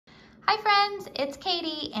Hi friends, it's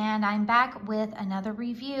Katie and I'm back with another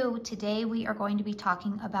review. Today we are going to be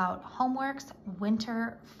talking about Homeworx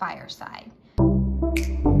Winter Fireside.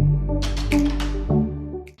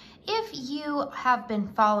 If you have been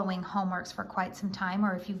following Homeworx for quite some time,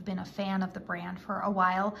 or if you've been a fan of the brand for a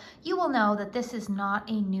while, you will know that this is not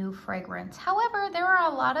a new fragrance. However, there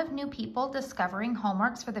are a lot of new people discovering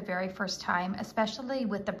Homeworx for the very first time, especially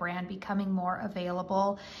with the brand becoming more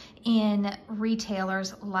available in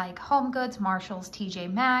retailers like HomeGoods, Marshalls,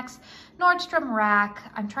 TJ Maxx, Nordstrom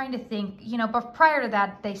Rack. I'm trying to think, but prior to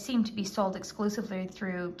that, they seem to be sold exclusively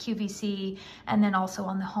through QVC and then also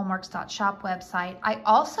on the homeworx.shop website. I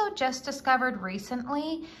also just discovered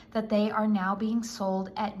recently that they are now being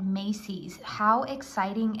sold at Macy's. How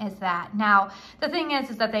exciting is that? Now, the thing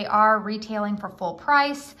is that they are retailing for full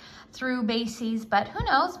price through Macy's, but who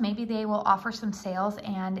knows, maybe they will offer some sales,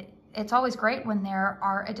 and it's always great when there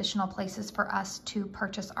are additional places for us to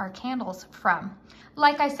purchase our candles from.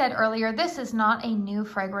 Like I said earlier, this is not a new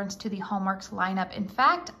fragrance to the Homeworx lineup. In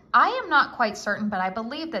fact, I am not quite certain, but I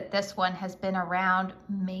believe that this one has been around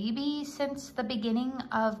maybe since the beginning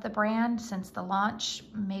of the brand, since the launch,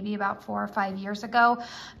 maybe about 4 or 5 years ago.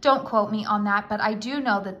 Don't quote me on that, but I do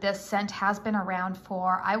know that this scent has been around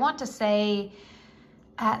for, I want to say,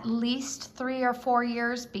 at least 3 or 4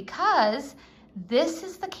 years, because this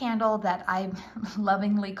is the candle that I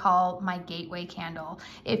lovingly call my gateway candle.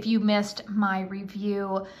 If you missed my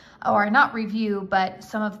review, or not review, but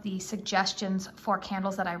some of the suggestions for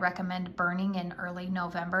candles that I recommend burning in early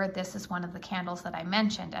November, this is one of the candles that I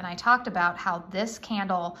mentioned. And I talked about how this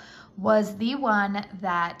candle was the one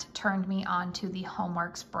that turned me on to the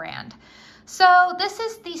Homeworx brand. So this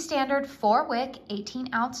is the standard 4-wick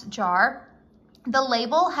 18-ounce jar. The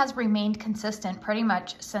label has remained consistent pretty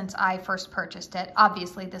much since I first purchased it.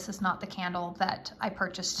 Obviously, this is not the candle that I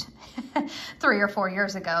purchased 3 or 4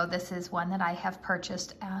 years ago. This is one that I have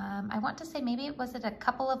purchased, I want to say maybe was it a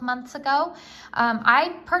couple of months ago.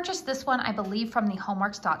 I purchased this one, I believe, from the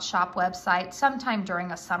homeworx.shop website sometime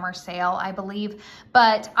during a summer sale, I believe.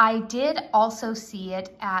 But I did also see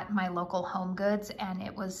it at my local HomeGoods, and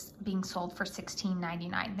it was being sold for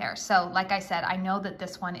 $16.99 there. So like I said, I know that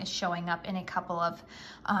this one is showing up in a couple of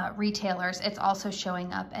retailers. It's also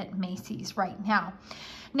showing up at Macy's right now.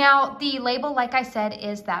 Now, the label, like I said,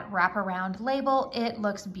 is that wraparound label. It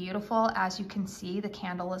looks beautiful. As you can see, the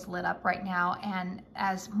candle is lit up right now, and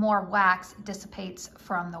as more wax dissipates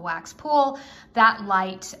from the wax pool, that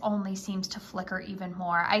light only seems to flicker even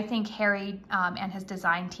more. I think Harry and his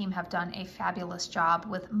design team have done a fabulous job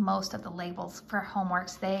with most of the labels for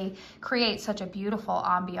Homeworx. They create such a beautiful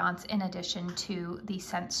ambiance in addition to the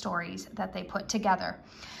scent stories that they put together.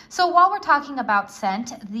 So while we're talking about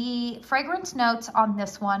scent, the fragrance notes on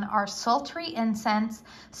this one are sultry incense,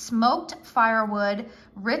 smoked firewood,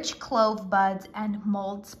 rich clove buds, and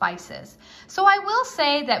mulled spices. So I will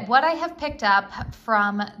say that what I have picked up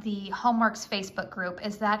from the Homeworx Facebook group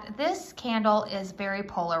is that this candle is very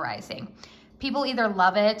polarizing. People either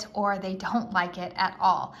love it or they don't like it at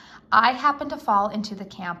all. I happen to fall into the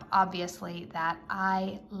camp, obviously, that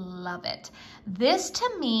I love it. This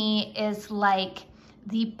to me is like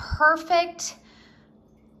the perfect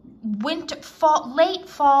winter, fall, late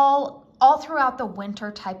fall, all throughout the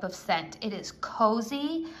winter type of scent. It is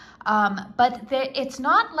cozy, but it's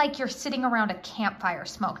not like you're sitting around a campfire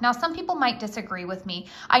smoke. Now, some people might disagree with me.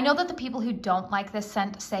 I know that the people who don't like this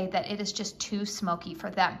scent say that it is just too smoky for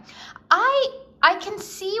them. I can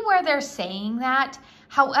see where they're saying that.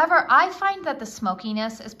 However, I find that the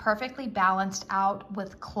smokiness is perfectly balanced out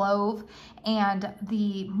with clove and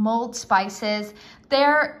the mulled spices.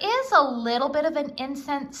 There is a little bit of an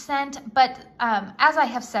incense scent, but as I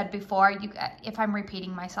have said before, if I'm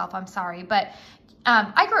repeating myself, I'm sorry, but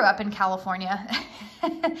I grew up in California.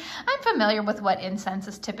 I'm familiar with what incense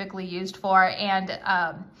is typically used for, and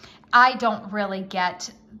I don't really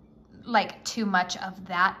get like too much of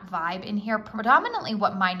that vibe in here. Predominantly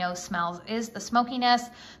what my nose smells is the smokiness,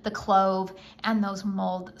 the clove, and those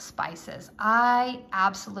mulled spices. I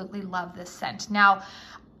absolutely love this scent. Now,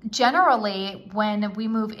 generally, when we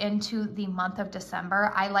move into the month of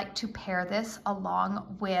December, I like to pair this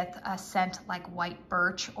along with a scent like white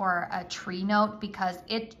birch or a tree note, because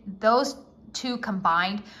those two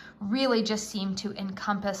combined really just seem to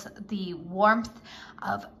encompass the warmth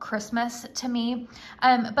of Christmas to me.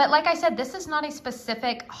 But like I said, this is not a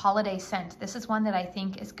specific holiday scent. This is one that I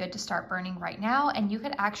think is good to start burning right now, and you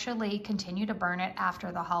could actually continue to burn it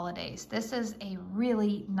after the holidays. This is a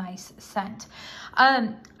really nice scent.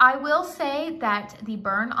 I will say that the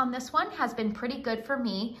burn on this one has been pretty good for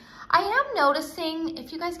me. I am noticing,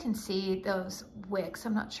 if you guys can see those wicks,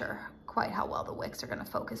 I'm not sure quite how well the wicks are going to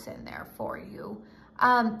focus in there for you.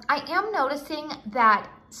 I am noticing that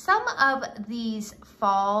some of these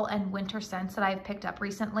fall and winter scents that I've picked up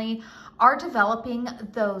recently are developing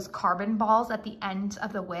those carbon balls at the ends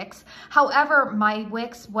of the wicks. However, my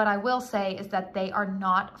wicks, what I will say is that they are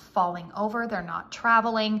not falling over, they're not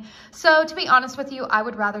traveling. So to be honest with you, I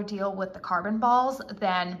would rather deal with the carbon balls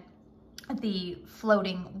than the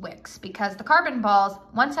floating wicks, because the carbon balls,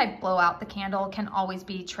 once I blow out the candle, can always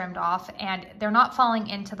be trimmed off and they're not falling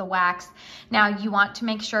into the wax. Now you want to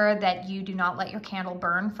make sure that you do not let your candle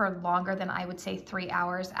burn for longer than, I would say, 3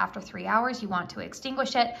 hours. After 3 hours, you want to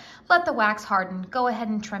extinguish it, let the wax harden, go ahead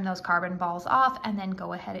and trim those carbon balls off, and then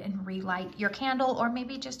go ahead and relight your candle, or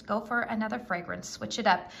maybe just go for another fragrance, switch it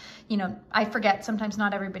up. You know, I forget, sometimes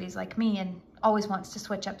not everybody's like me and always wants to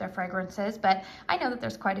switch up their fragrances, but I know that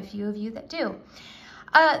there's quite a few of you that do.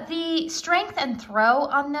 The strength and throw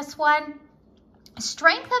on this one,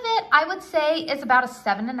 strength of it, I would say, is about a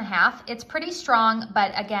 7.5. It's pretty strong,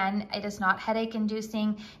 but again, it is not headache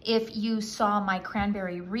inducing. If you saw my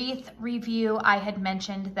cranberry wreath review, I had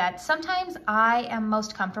mentioned that sometimes I am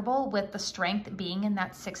most comfortable with the strength being in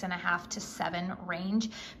that 6.5 to 7 range,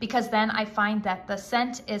 because then I find that the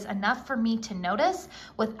scent is enough for me to notice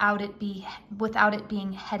without it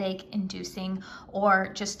being headache inducing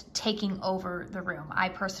or just taking over the room. I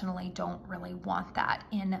personally don't really want that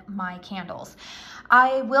in my candles.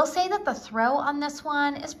 I will say that the throw on this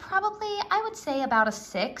one is probably, I would say, about a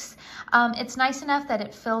 6. It's nice enough that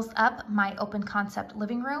it fills up my open concept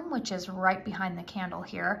living room, which is right behind the candle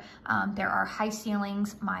here. There are high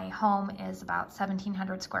ceilings. My home is about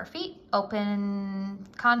 1,700 square feet, open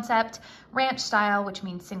concept, ranch style, which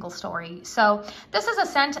means single story. So this is a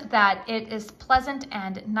scent that it is pleasant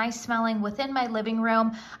and nice smelling within my living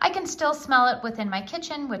room. I can still smell it within my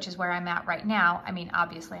kitchen, which is where I'm at right now. I mean,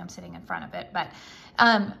 obviously I'm sitting in front of it, but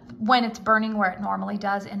when it's burning where it normally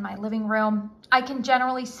does in my living room, I can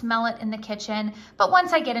generally smell it in the kitchen, but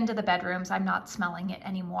once I get into the bedrooms, I'm not smelling it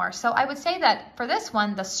anymore. So I would say that for this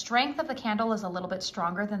one, the strength of the candle is a little bit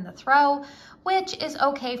stronger than the throw, which is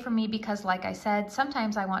okay for me because, like I said,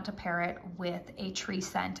 sometimes I want to pair it with a tree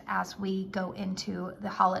scent as we go into the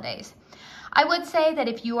holidays. I would say that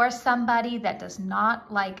if you are somebody that does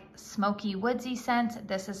not like smoky, woodsy scents,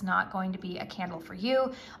 this is not going to be a candle for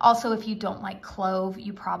you. Also, if you don't like clove,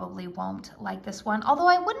 you probably won't like this one. Although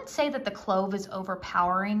I wouldn't say that the clove is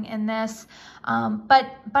overpowering in this,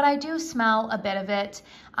 but I do smell a bit of it,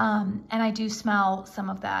 and I do smell some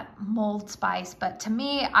of that mulled spice. But to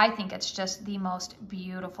me, I think it's just the most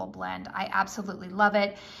beautiful blend. I absolutely love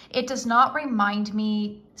it. It does not remind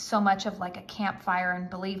me so much of like a campfire, and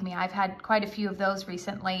believe me, I've had quite a few of those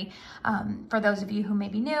recently. For those of you who may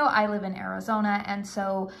be new, I live in Arizona, and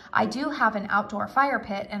so I do have an outdoor fire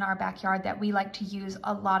pit in our backyard that we like to use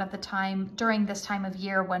a lot of the time during this time of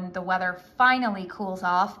year when the weather finally cools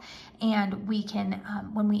off, and we can,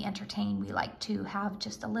 when we entertain, we like to have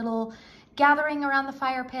just a little gathering around the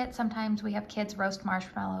fire pit. Sometimes we have kids roast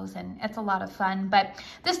marshmallows and it's a lot of fun, but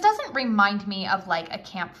this doesn't remind me of like a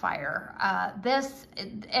campfire.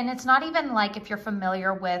 And it's not even like, if you're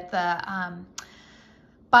familiar with the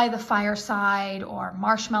By the Fireside or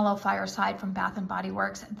Marshmallow Fireside from Bath and Body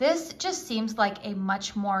Works, this just seems like a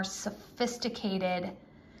much more sophisticated,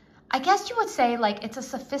 I guess you would say, like it's a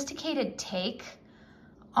sophisticated take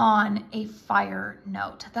on a fire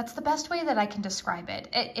note. That's the best way that I can describe it.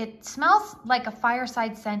 It smells like a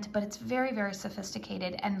fireside scent, but it's very, very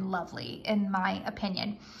sophisticated and lovely in my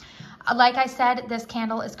opinion. Like I said, this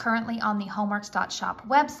candle is currently on the Homeworx.shop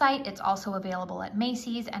website. It's also available at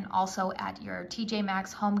Macy's and also at your TJ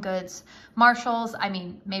Maxx, Home Goods, Marshalls. I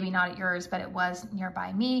mean, maybe not at yours, but it was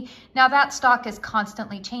nearby me. Now that stock is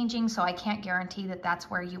constantly changing, so I can't guarantee that that's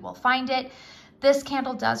where you will find it. This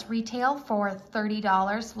candle does retail for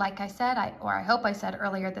 $30. Like I said, I hope I said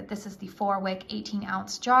earlier, that this is the 4-wick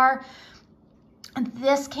 18-ounce jar.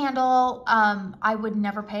 This candle, I would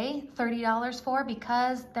never pay $30 for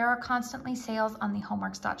because there are constantly sales on the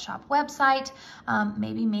Homeworx.shop website.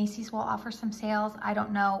 Maybe Macy's will offer some sales. I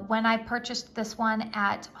don't know. When I purchased this one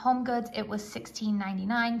at Home Goods, it was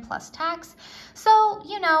 $16.99 plus tax. So,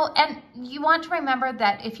 you know, and you want to remember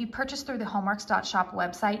that if you purchase through the Homeworx.shop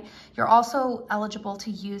website, you're also eligible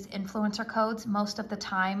to use influencer codes most of the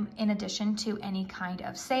time in addition to any kind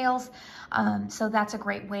of sales. So that's a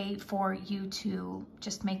great way for you to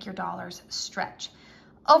just make your dollars stretch.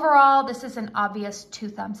 Overall, this is an obvious 2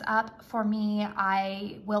 thumbs up for me.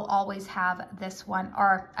 I will always have this one,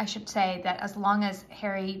 or I should say that as long as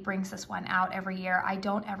Harry brings this one out every year, I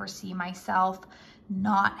don't ever see myself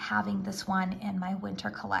not having this one in my winter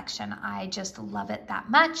collection. I just love it that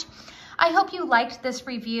much. I hope you liked this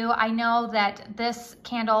review. I know that this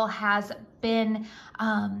candle has been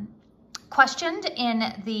questioned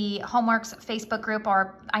in the Homeworx Facebook group,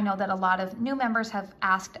 or I know that a lot of new members have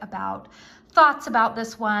asked about thoughts about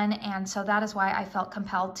this one, and so that is why I felt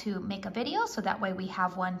compelled to make a video, so that way we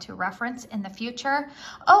have one to reference in the future.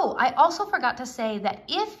 Oh, I also forgot to say that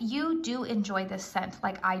if you do enjoy this scent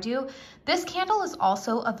like I do, this candle is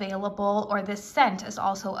also available, or this scent is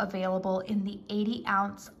also available in the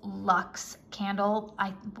 80-ounce Luxe candle.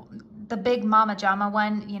 The big Mama Jama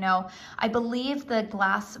one, you know, I believe the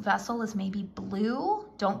glass vessel is maybe blue.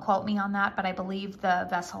 Don't quote me on that, but I believe the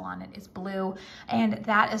vessel on it is blue. And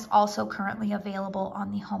that is also currently available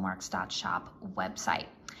on the homeworx.shop website.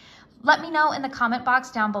 Let me know in the comment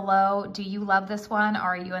box down below, do you love this one, or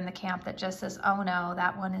are you in the camp that just says, oh no,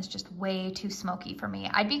 that one is just way too smoky for me?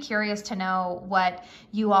 I'd be curious to know what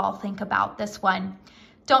you all think about this one.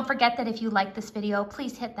 Don't forget that if you like this video,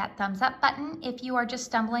 please hit that thumbs up button. If you are just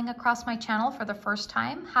stumbling across my channel for the first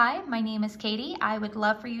time, hi, my name is Katie. I would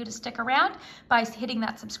love for you to stick around by hitting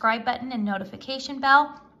that subscribe button and notification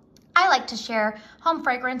bell. I like to share home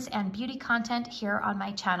fragrance and beauty content here on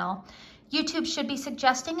my channel. YouTube should be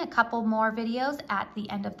suggesting a couple more videos at the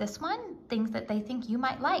end of this one, things that they think you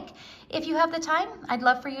might like. If you have the time, I'd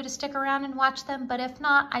love for you to stick around and watch them, but if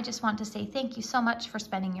not, I just want to say thank you so much for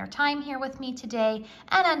spending your time here with me today,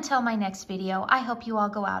 and until my next video, I hope you all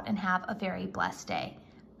go out and have a very blessed day.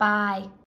 Bye.